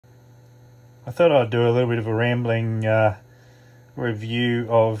I thought I'd do a little bit of a rambling review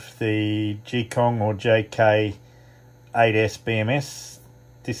of the Jkong or Jk-8S-BMS.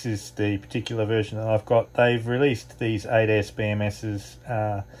 This is the particular version that I've got. They've released these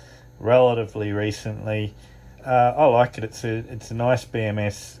 8S-BMSs relatively recently. I like it. It's a nice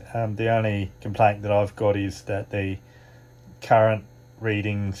BMS. The only complaint that I've got is that the current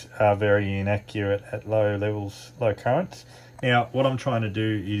readings are very inaccurate at low levels, low currents. Now, what I'm trying to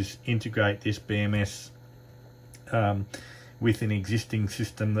do is integrate this BMS with an existing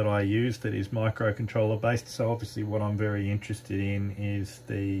system that I use that is microcontroller based. So obviously what I'm very interested in is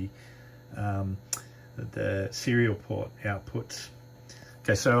the serial port outputs.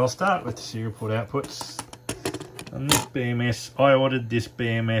 Okay, so I'll start with the serial port outputs. On this BMS, I ordered this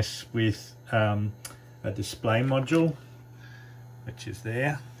BMS with a display module, which is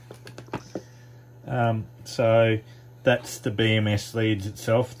there. So that's the BMS leads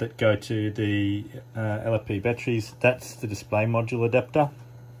itself that go to the LFP batteries. That's the display module adapter.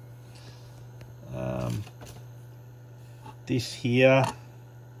 This here,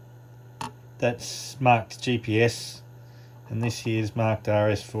 that's marked GPS, and this here is marked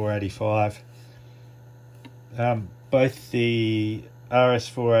RS485. Both the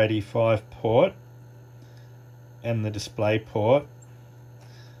RS485 port and the display port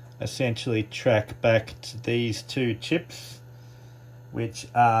essentially track back to these two chips, which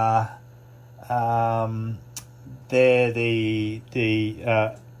are they're the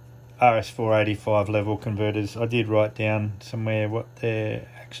RS485 level converters. I did write down somewhere what they're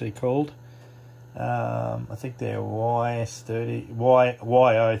actually called. I think they're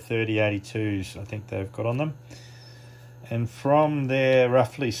YO3082s. I think they've got on them, and from there,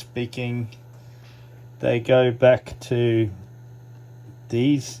 roughly speaking, they go back to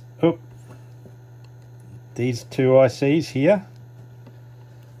these two ICs here.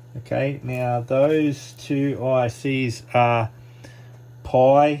 Okay, now those two ICs are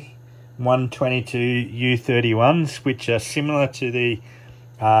Pi 122U31s, which are similar to the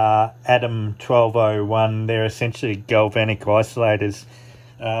Adam 1201. They're essentially galvanic isolators.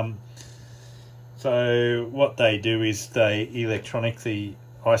 So what they do is they electronically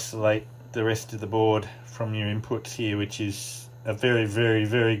isolate the rest of the board from your inputs here, which is a very, very,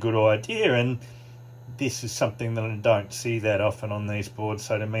 very good idea, and this is something that I don't see that often on these boards,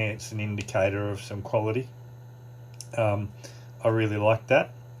 so to me it's an indicator of some quality. I really like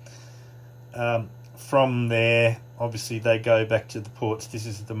that. From there, obviously they go back to the ports. This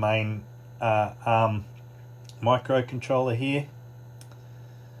is the main ARM microcontroller here,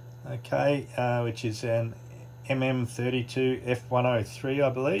 okay, which is an MM32F103, I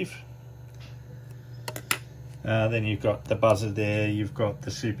believe. Then you've got the buzzer there, you've got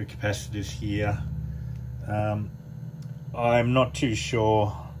the supercapacitors here. I'm not too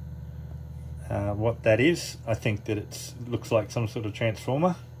sure what that is. I think that it looks like some sort of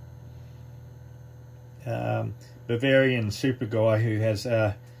transformer. Bavarian Super Guy, who has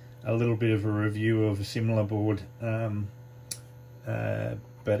a little bit of a review of a similar board, but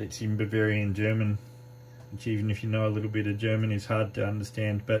it's in Bavarian German, which even if you know a little bit of German is hard to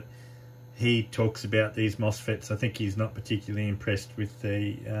understand, but he talks about these MOSFETs. I think he's not particularly impressed with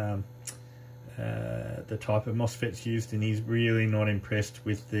the type of MOSFETs used, and he's really not impressed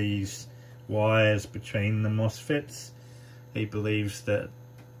with these wires between the MOSFETs. He believes that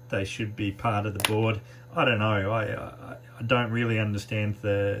they should be part of the board. I don't know. I don't really understand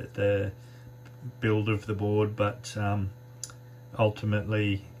the build of the board, but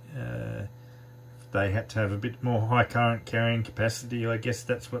ultimately they had to have a bit more high current carrying capacity. I guess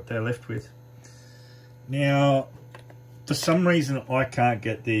that's what they're left with. Now, for some reason, I can't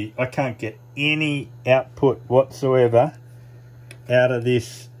get any output whatsoever out of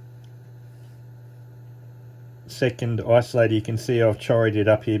this second isolator. You can see I've chorried it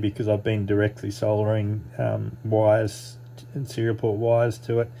up here because I've been directly soldering wires and serial port wires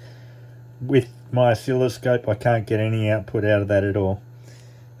to it. With my oscilloscope, I can't get any output out of that at all.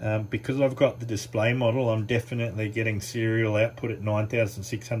 Because I've got the display model, I'm definitely getting serial output at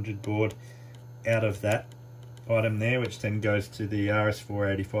 9600 baud out of that item there, which then goes to the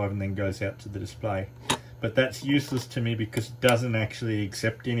RS485 and then goes out to the display. But that's useless to me because it doesn't actually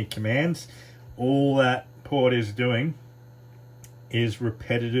accept any commands. All that port is doing is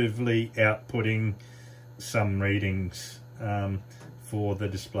repetitively outputting some readings for the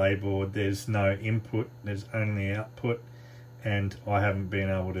display board. There's no input, there's only output, and I haven't been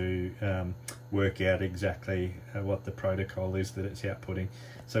able to work out exactly what the protocol is that it's outputting.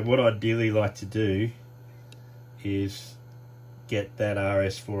 So what I'd ideally like to do is get that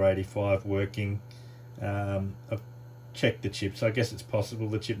RS485 working. I've checked the chip, so I guess it's possible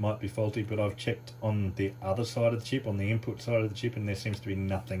the chip might be faulty, but I've checked on the other side of the chip, on the input side of the chip, and there seems to be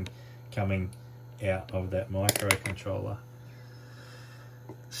nothing coming out of that microcontroller.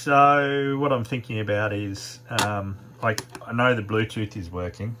 So what I'm thinking about is, I know the Bluetooth is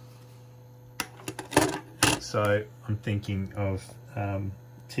working, so I'm thinking of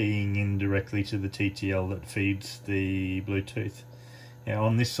teeing in directly to the TTL that feeds the Bluetooth. Now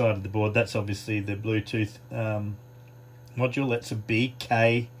on this side of the board, that's obviously the Bluetooth module. That's a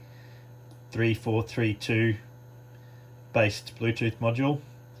BK3432 based Bluetooth module.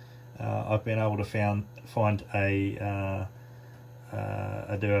 I've been able to find a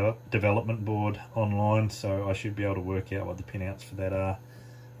development board online, so I should be able to work out what the pinouts for that are.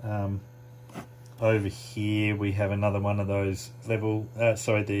 Over here we have another one of those the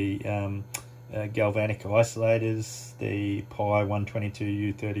Galvanic Isolators, the Pi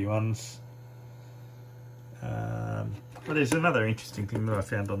 122U31s. But there's another interesting thing that I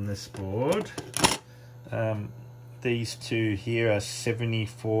found on this board. These two here are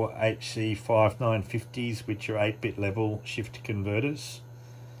 74HC5950s, which are 8-bit level shift converters,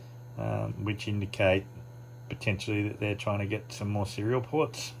 which indicate potentially that they're trying to get some more serial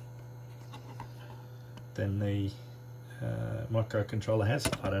ports than the microcontroller has.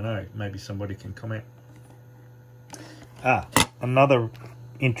 I don't know, maybe somebody can comment. Another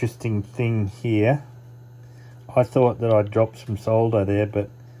interesting thing here. I thought that I dropped some solder there, but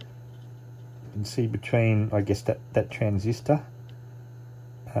you can see between, I guess, that transistor.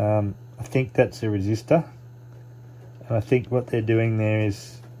 I think that's a resistor. And I think what they're doing there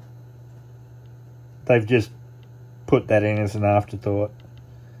is they've just put that in as an afterthought.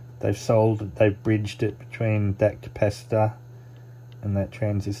 They've bridged it between that capacitor and that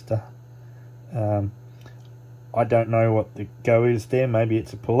transistor. I don't know what the go is there. Maybe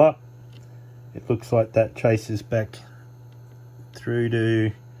it's a pull-up. It looks like that traces back through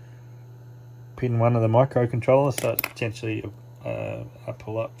to pin 1 of the microcontroller, so it's potentially a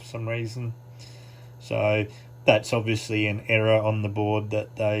pull-up for some reason. So that's obviously an error on the board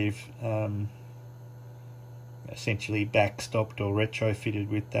that they've essentially backstopped or retrofitted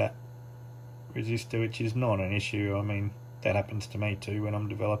with that resistor, which is not an issue. I mean, that happens to me too when I'm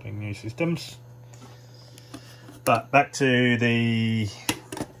developing new systems. But back to the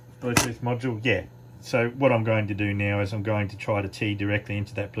Bluetooth module. Yeah, so what I'm going to do now is I'm going to try to tee directly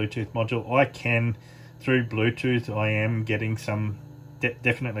into that Bluetooth module. I can, through Bluetooth, I am getting some,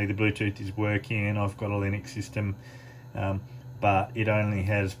 definitely the Bluetooth is working, and I've got a Linux system, but it only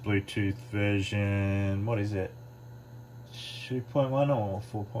has Bluetooth version, what is it, 2.1 or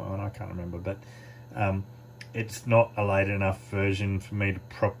 4.1, I can't remember, but it's not a late enough version for me to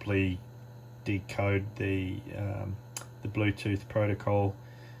properly decode the Bluetooth protocol,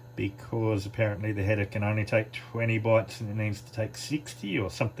 because apparently the header can only take 20 bytes and it needs to take 60 or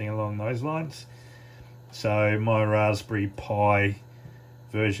something along those lines. So my Raspberry Pi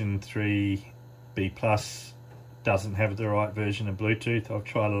version 3B Plus doesn't have the right version of Bluetooth. I've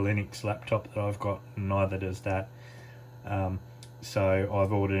tried a Linux laptop that I've got, and neither does that. So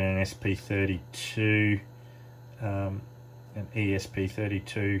I've ordered an SP32, an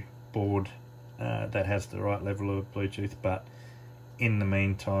ESP32 board that has the right level of Bluetooth, but in the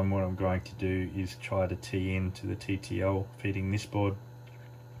meantime what I'm going to do is try to tee into the TTL feeding this board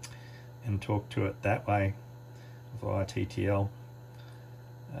and talk to it that way via TTL.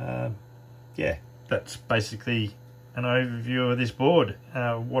 Yeah, that's basically an overview of this board.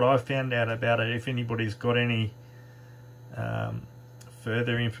 What I found out about it, if anybody's got any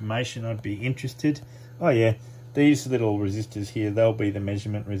further information, I'd be interested. Oh yeah, these little resistors here, they'll be the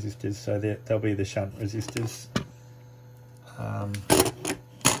measurement resistors, so they'll be the shunt resistors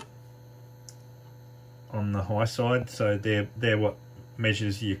on the high side. So they're what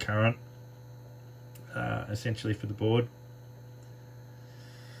measures your current essentially for the board.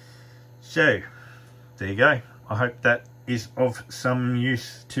 So there you go. I hope that is of some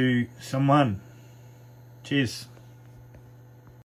use to someone. Cheers.